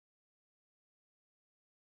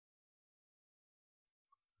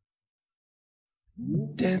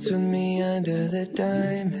Dance with me under the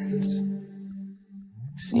diamonds.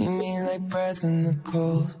 See me like breath in the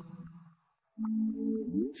cold.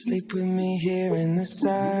 Sleep with me here in the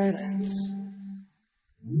silence.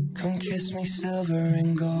 Come kiss me silver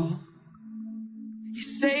and gold. You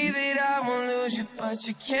say that I won't lose you, but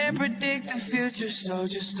you can't predict the future. So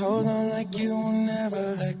just hold on like you will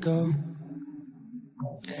never let go.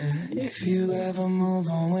 Yeah, if you ever move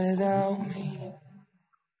on without me,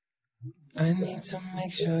 I need to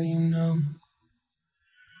make sure you know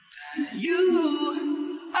that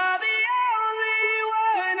you are the only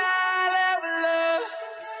one I'll ever love.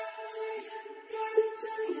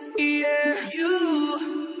 Yeah, you.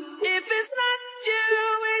 If it's not you,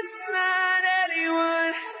 it's not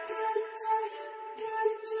anyone.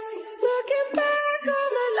 Looking back on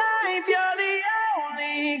my life, you're the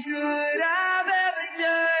only good I've ever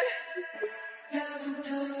done.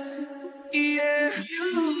 Yeah, you.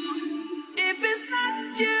 If it's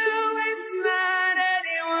not you, it's not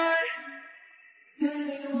anyone.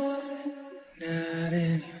 Not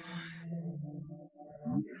anyone.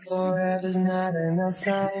 Forever's not enough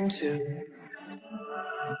time to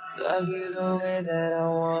love you the way that I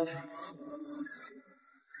want.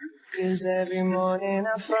 'Cause every morning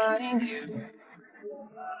I find you,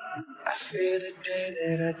 I fear the day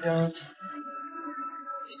that I don't.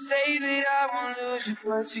 You say that I won't lose you,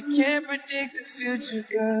 but you can't predict the future.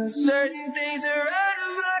 'Cause certain things are out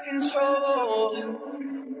of my control.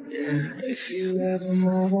 Yeah, if you ever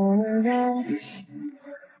move on without me,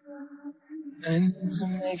 I need to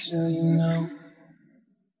make sure you know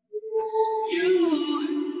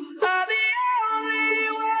you are the only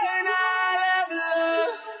one I'll ever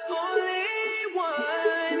love. Only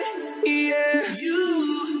one. Yeah, you.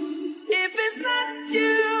 If it's not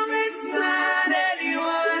you, it's not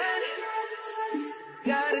anyone.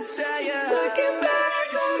 Gotta tell you, looking back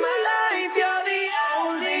on my life, you're the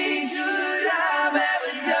only good I've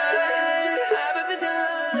ever done. I've ever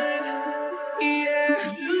done.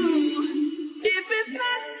 Yeah, you. If it's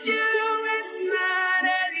not you, it's not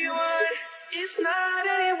anyone. It's not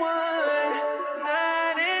anyone.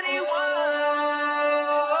 Not anyone.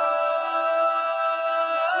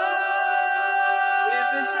 If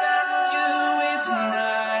it's not you, it's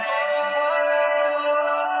not anyone.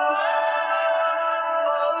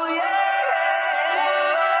 Oh yeah.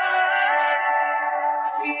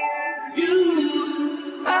 You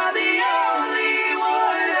are the only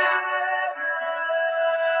one I love.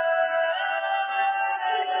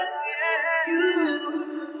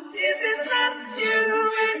 If it's not you,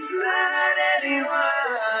 it's not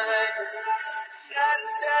anyone. Gotta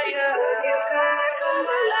tell you, looking back on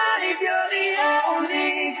my life, you're the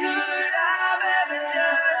only good